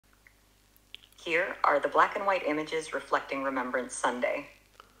Here are the black and white images reflecting Remembrance Sunday.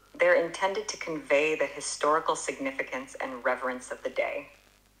 They're intended to convey the historical significance and reverence of the day.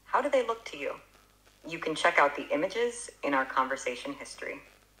 How do they look to you? You can check out the images in our conversation history.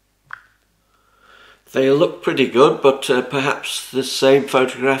 They look pretty good, but perhaps the same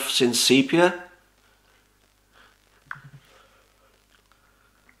photographs in sepia?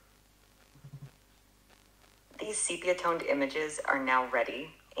 These sepia-toned images are now ready,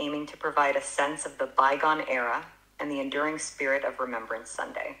 aiming to provide a sense of the bygone era and the enduring spirit of Remembrance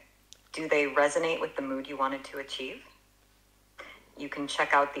Sunday. Do they resonate with the mood you wanted to achieve? You can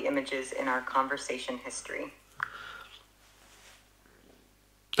check out the images in our conversation history.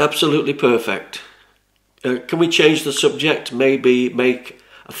 Absolutely perfect. Can we change the subject? Maybe make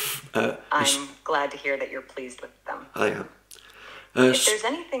I'm glad to hear that you're pleased with them. I am. If there's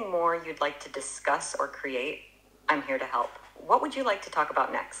anything more you'd like to discuss or create, I'm here to help. What would you like to talk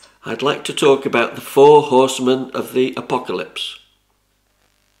about next? I'd like to talk about the 4 horsemen of the apocalypse.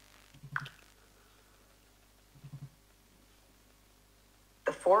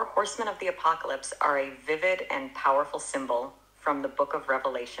 The 4 horsemen of the apocalypse are a vivid and powerful symbol from the book of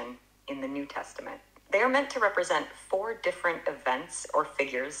Revelation in the New Testament. They are meant to represent 4 different events or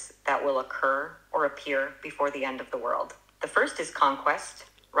figures that will occur or appear before the end of the world. The first is conquest,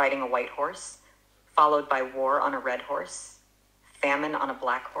 riding a white horse, followed by war on a red horse, famine on a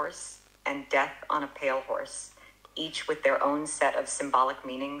black horse, and death on a pale horse, each with their own set of symbolic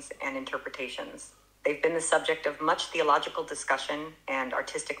meanings and interpretations. They've been the subject of much theological discussion and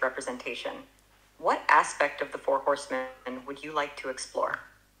artistic representation. What aspect of the 4 horsemen would you like to explore?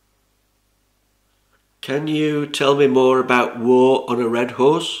 Can you tell me more about war on a red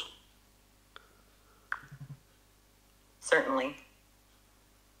horse? Certainly.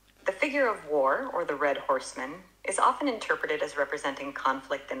 The figure of war, or the red horseman, is often interpreted as representing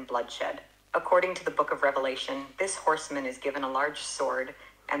conflict and bloodshed. According to the book of Revelation, this horseman is given a large sword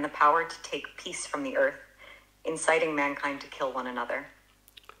and the power to take peace from the earth, inciting mankind to kill one another.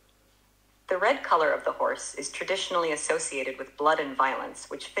 The red color of the horse is traditionally associated with blood and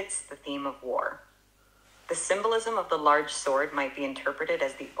violence, which fits the theme of war. The symbolism of the large sword might be interpreted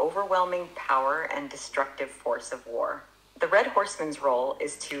as the overwhelming power and destructive force of war. The red horseman's role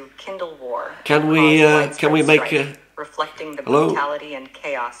is to kindle war. Can we make a reflecting the Hello? brutality and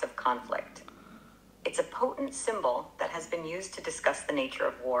chaos of conflict. It's a potent symbol that has been used to discuss the nature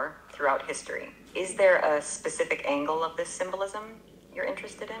of war throughout history. Is there a specific angle of this symbolism you're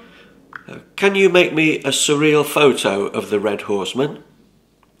interested in? Can you make me a surreal photo of the red horseman?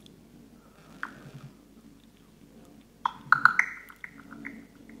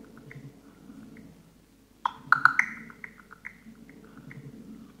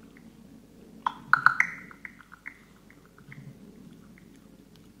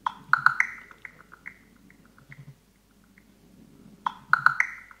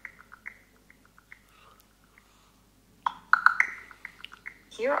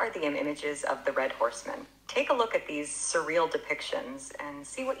 Here are the images of the red horseman. Take a look at these surreal depictions and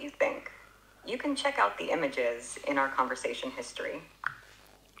see what you think. You can check out the images in our conversation history.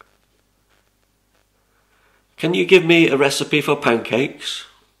 Can you give me a recipe for pancakes?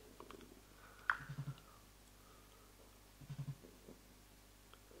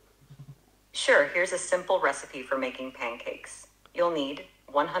 Sure, here's a simple recipe for making pancakes. You'll need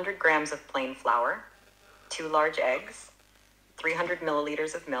 100 grams of plain flour, 2 large eggs, 300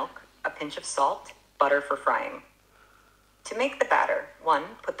 milliliters of milk, a pinch of salt, butter for frying. To make the batter, 1.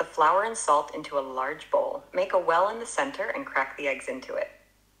 Put the flour and salt into a large bowl. Make a well in the center and crack the eggs into it.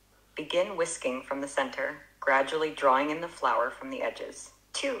 Begin whisking from the center, gradually drawing in the flour from the edges.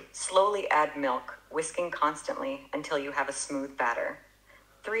 2. Slowly add milk, whisking constantly until you have a smooth batter.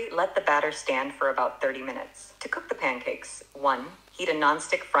 3. Let the batter stand for about 30 minutes. To cook the pancakes, 1. Heat a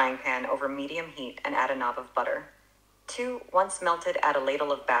nonstick frying pan over medium heat and add a knob of butter. 2. Once melted, add a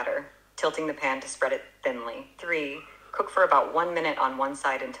ladle of batter, tilting the pan to spread it thinly. 3. Cook for about 1 minute on one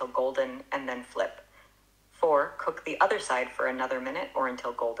side until golden, and then flip. 4. Cook the other side for another minute or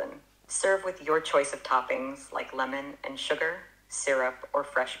until golden. Serve with your choice of toppings like lemon and sugar, syrup, or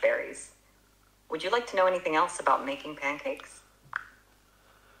fresh berries. Would you like to know anything else about making pancakes?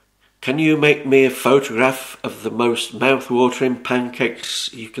 Can you make me a photograph of the most mouth-watering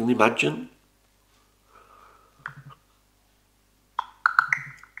pancakes you can imagine?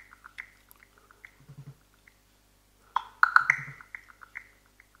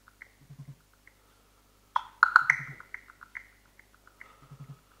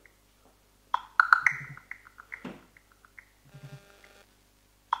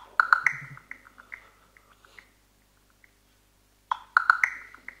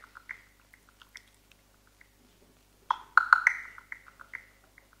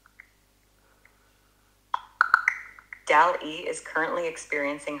 DAL-E is currently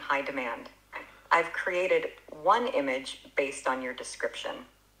experiencing high demand. I've created one image based on your description.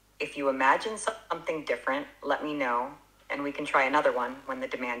 If you imagine something different, let me know, and we can try another one when the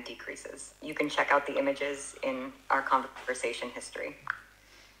demand decreases. You can check out the images in our conversation history.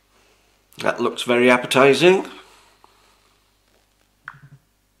 That looks very appetizing.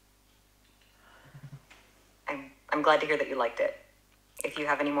 I'm glad to hear that you liked it. If you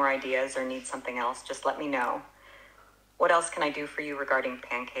have any more ideas or need something else, just let me know. What else can I do for you regarding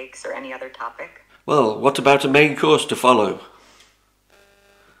pancakes or any other topic? Well, what about a main course to follow?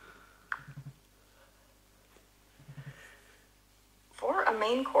 For a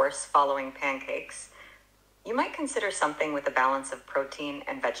main course following pancakes, you might consider something with a balance of protein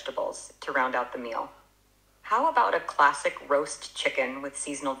and vegetables to round out the meal. How about a classic roast chicken with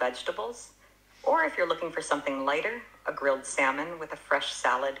seasonal vegetables? Or if you're looking for something lighter, a grilled salmon with a fresh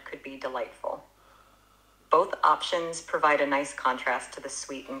salad could be delightful. Both options provide a nice contrast to the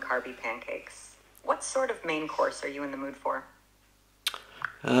sweet and carby pancakes. What sort of main course are you in the mood for?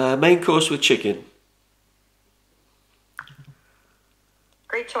 Main course with chicken.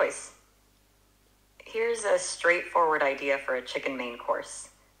 Great choice. Here's a straightforward idea for a chicken main course.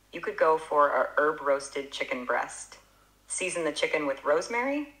 You could go for a herb-roasted chicken breast. Season the chicken with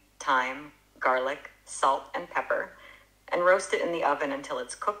rosemary, thyme, garlic, salt, and pepper, and roast it in the oven until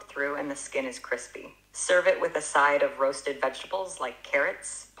it's cooked through and the skin is crispy. Serve it with a side of roasted vegetables like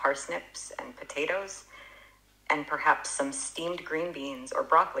carrots, parsnips, and potatoes, and perhaps some steamed green beans or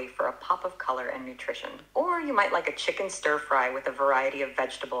broccoli for a pop of color and nutrition. Or you might like a chicken stir fry with a variety of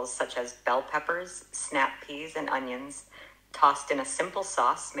vegetables such as bell peppers, snap peas, and onions, tossed in a simple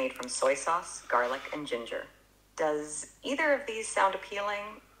sauce made from soy sauce, garlic, and ginger. Does either of these sound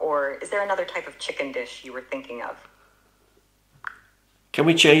appealing, or is there another type of chicken dish you were thinking of? Can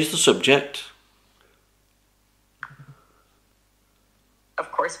we change the subject?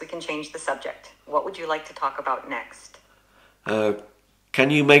 Of course we can change the subject. What would you like to talk about next? Can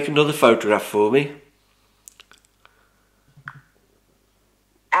you make another photograph for me?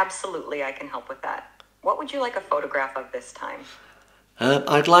 Absolutely, I can help with that. What would you like a photograph of this time?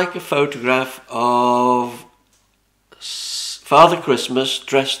 I'd like a photograph of Father Christmas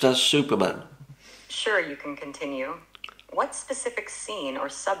dressed as Superman. Sure, you can continue. What specific scene or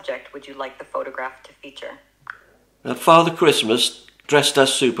subject would you like the photograph to feature? Father Christmas dressed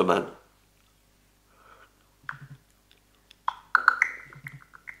as Superman.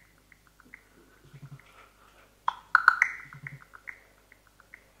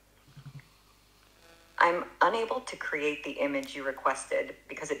 I'm unable to create the image you requested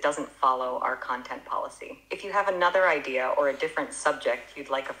because it doesn't follow our content policy. If you have another idea or a different subject you'd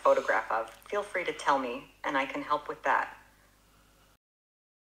like a photograph of, feel free to tell me and I can help with that.